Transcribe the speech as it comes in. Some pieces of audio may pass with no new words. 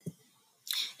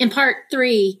In part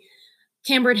 3,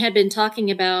 Cambridge had been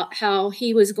talking about how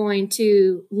he was going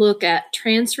to look at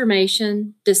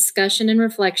transformation, discussion and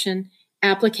reflection,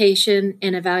 application,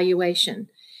 and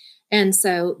evaluation. And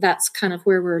so that's kind of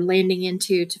where we're landing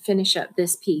into to finish up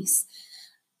this piece.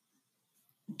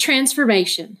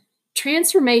 Transformation.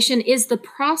 Transformation is the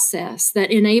process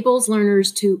that enables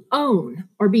learners to own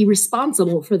or be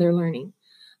responsible for their learning.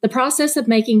 The process of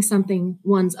making something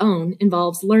one's own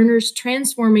involves learners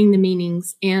transforming the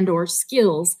meanings and or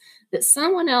skills that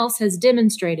someone else has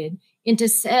demonstrated into a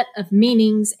set of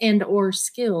meanings and or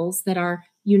skills that are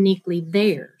uniquely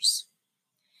theirs.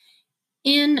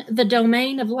 In the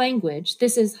domain of language,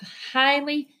 this is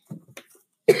highly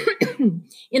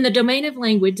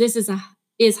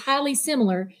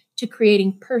similar to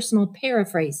creating personal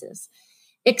paraphrases.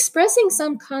 Expressing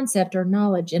some concept or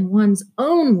knowledge in one's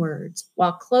own words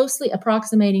while closely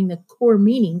approximating the core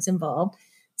meanings involved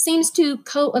seems to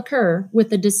co-occur with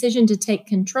the decision to take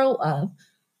control of,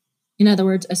 in other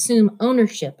words, assume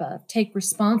ownership of, take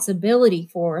responsibility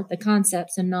for the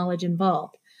concepts and knowledge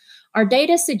involved. Our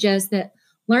data suggests that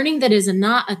learning that is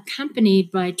not accompanied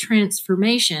by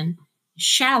transformation is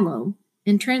shallow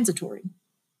and transitory.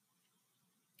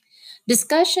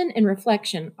 Discussion and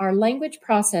reflection are language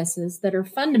processes that are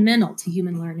fundamental to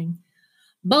human learning.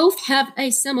 Both have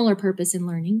a similar purpose in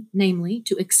learning, namely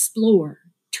to explore,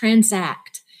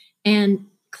 transact, and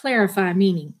clarify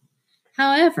meaning.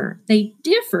 However, they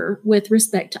differ with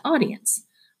respect to audience.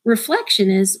 Reflection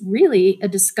is really a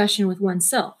discussion with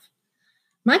oneself.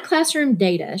 My classroom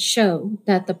data show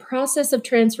that the process of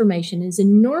transformation is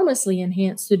enormously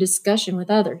enhanced through discussion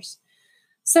with others.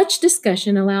 Such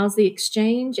discussion allows the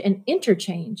exchange and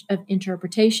interchange of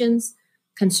interpretations,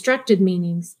 constructed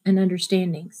meanings, and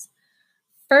understandings.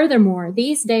 Furthermore,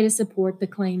 these data support the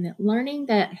claim that learning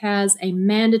that has a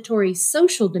mandatory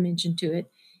social dimension to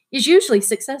it is usually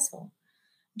successful.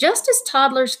 Just as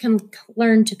toddlers can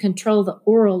learn to control the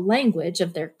oral language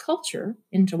of their culture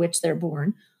into which they're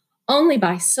born only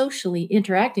by socially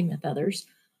interacting with others,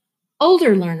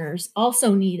 older learners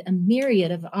also need a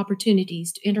myriad of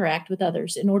opportunities to interact with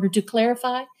others in order to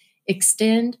clarify,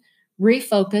 extend,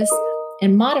 refocus,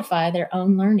 and modify their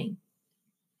own learning.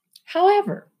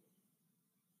 However,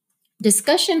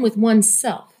 discussion with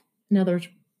oneself, in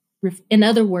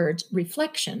other words,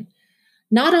 reflection,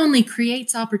 not only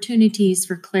creates opportunities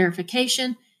for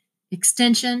clarification,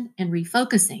 extension, and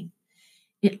refocusing,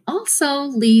 it also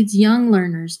leads young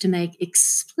learners to make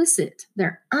explicit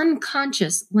their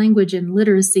unconscious language and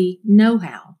literacy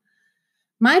know-how.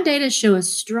 My data show a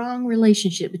strong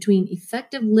relationship between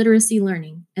effective literacy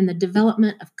learning and the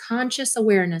development of conscious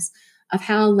awareness of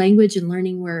how language and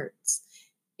learning works.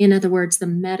 In other words, the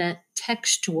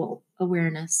meta-textual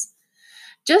awareness.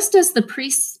 Just as the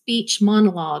pre-speech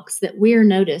monologues that Weir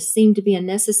noticed seem to be a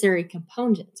necessary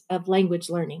component of language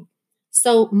learning,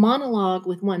 so monologue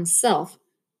with oneself,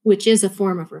 which is a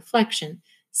form of reflection,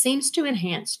 seems to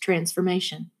enhance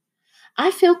transformation.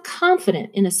 I feel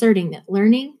confident in asserting that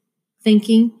learning,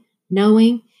 thinking,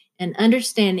 knowing, and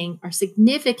understanding are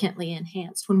significantly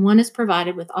enhanced when one is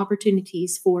provided with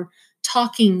opportunities for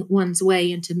talking one's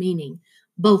way into meaning,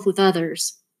 both with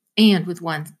others and with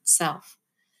oneself.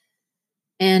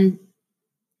 And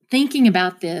thinking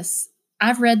about this,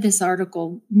 I've read this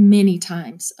article many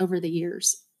times over the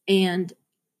years, and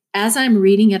as I'm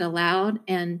reading it aloud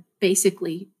and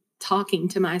basically talking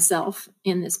to myself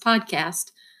in this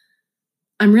podcast,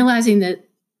 I'm realizing that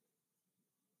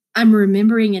I'm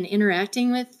remembering and interacting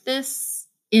with this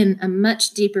in a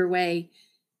much deeper way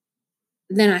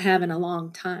than I have in a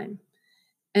long time.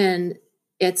 And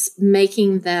it's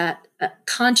making that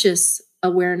conscious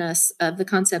awareness of the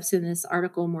concepts in this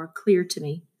article more clear to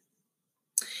me.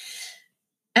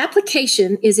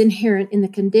 Application is inherent in the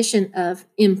condition of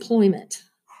employment.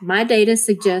 My data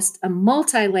suggests a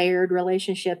multi-layered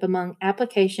relationship among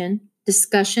application,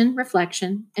 discussion,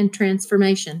 reflection, and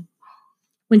transformation.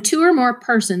 When two or more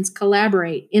persons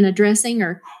collaborate in addressing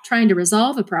or trying to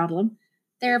resolve a problem,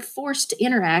 they are forced to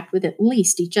interact with at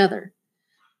least each other.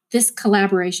 This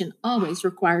collaboration always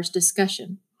requires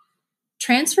discussion.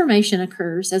 Transformation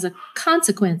occurs as a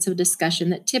consequence of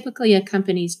discussion that typically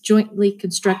accompanies jointly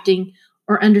constructing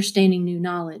or understanding new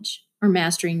knowledge or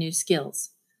mastering new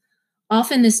skills.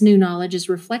 Often this new knowledge is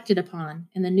reflected upon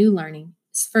and the new learning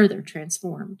is further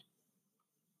transformed.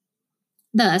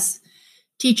 Thus,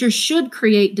 teachers should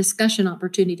create discussion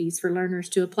opportunities for learners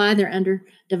to apply their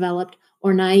underdeveloped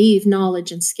or naive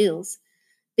knowledge and skills.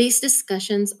 These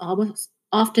discussions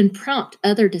often prompt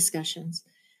other discussions.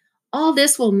 All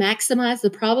this will maximize the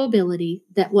probability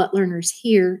that what learners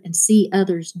hear and see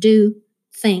others do,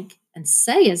 think, and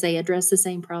say as they address the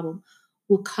same problem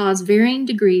will cause varying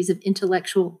degrees of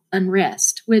intellectual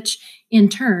unrest, which in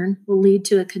turn will lead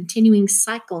to a continuing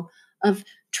cycle of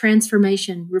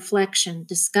transformation, reflection,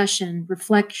 discussion,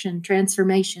 reflection,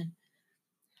 transformation.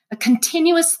 A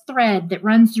continuous thread that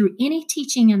runs through any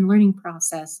teaching and learning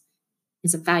process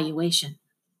is evaluation.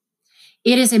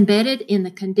 It is embedded in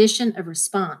the condition of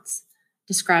response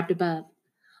described above.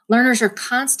 Learners are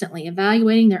constantly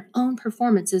evaluating their own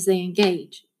performance as they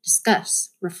engage, discuss,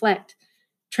 reflect,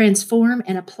 transform,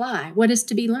 and apply what is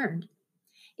to be learned.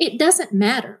 It doesn't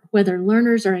matter whether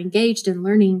learners are engaged in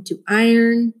learning to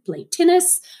iron, play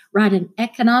tennis, write an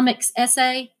economics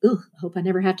essay, I hope I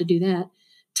never have to do that,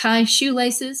 tie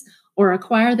shoelaces, or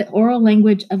acquire the oral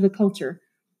language of the culture.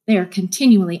 They are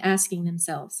continually asking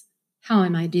themselves, how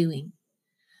am I doing?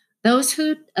 Those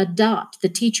who adopt the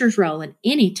teacher's role in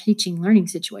any teaching learning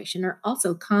situation are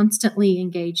also constantly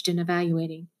engaged in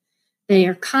evaluating. They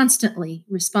are constantly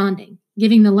responding,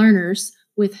 giving the learners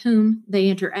with whom they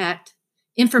interact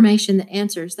information that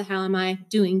answers the how am I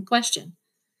doing question.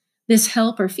 This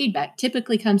help or feedback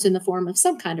typically comes in the form of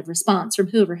some kind of response from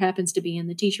whoever happens to be in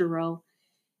the teacher role.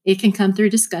 It can come through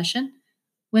discussion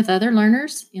with other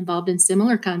learners involved in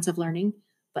similar kinds of learning,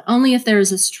 but only if there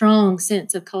is a strong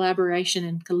sense of collaboration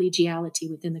and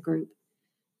collegiality within the group.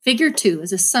 Figure 2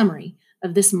 is a summary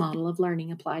of this model of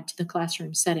learning applied to the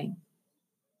classroom setting.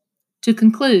 To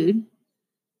conclude,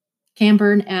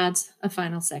 Camburn adds a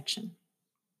final section.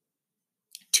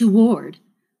 Toward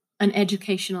an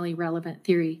educationally relevant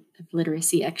theory of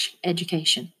literacy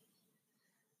education.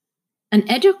 An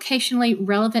educationally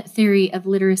relevant theory of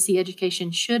literacy education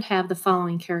should have the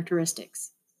following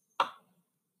characteristics.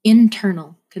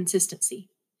 Internal consistency.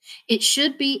 It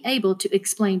should be able to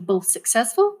explain both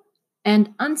successful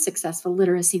and unsuccessful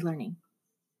literacy learning.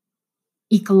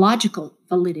 Ecological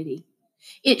validity.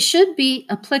 It should be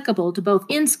applicable to both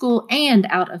in-school and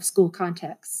out-of-school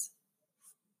contexts.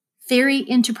 Theory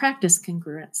into practice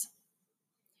congruence.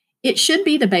 It should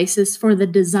be the basis for the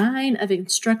design of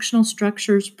instructional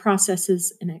structures,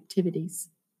 processes, and activities,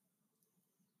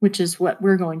 which is what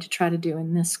we're going to try to do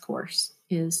in this course,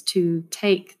 is to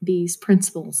take these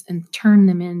principles and turn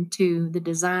them into the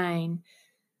design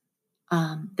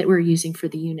that we're using for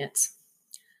the units.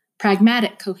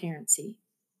 Pragmatic coherency.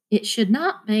 It should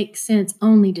not make sense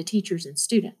only to teachers and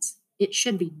students. It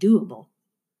should be doable.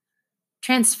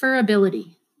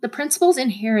 Transferability. The principles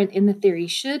inherent in the theory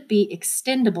should be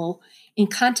extendable in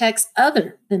contexts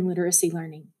other than literacy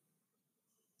learning.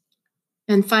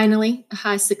 And finally, a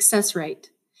high success rate.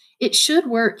 It should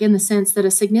work in the sense that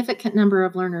a significant number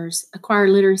of learners acquire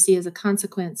literacy as a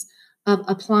consequence of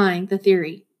applying the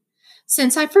theory.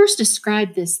 Since I first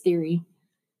described this theory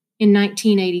in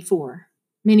 1984,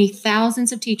 many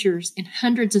thousands of teachers in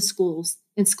hundreds of schools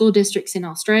and school districts in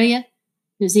Australia,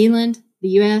 New Zealand, the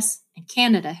US, and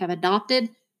Canada have adopted,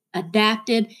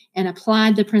 adapted, and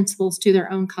applied the principles to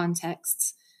their own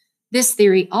contexts. This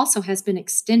theory also has been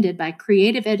extended by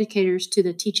creative educators to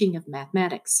the teaching of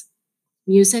mathematics,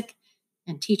 music,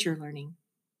 and teacher learning.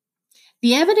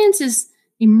 The evidence is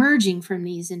emerging from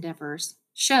these endeavors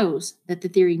shows that the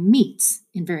theory meets,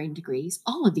 in varying degrees,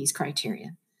 all of these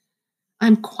criteria.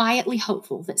 I'm quietly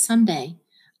hopeful that someday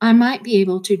I might be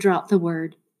able to drop the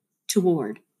word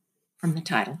toward from the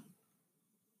title.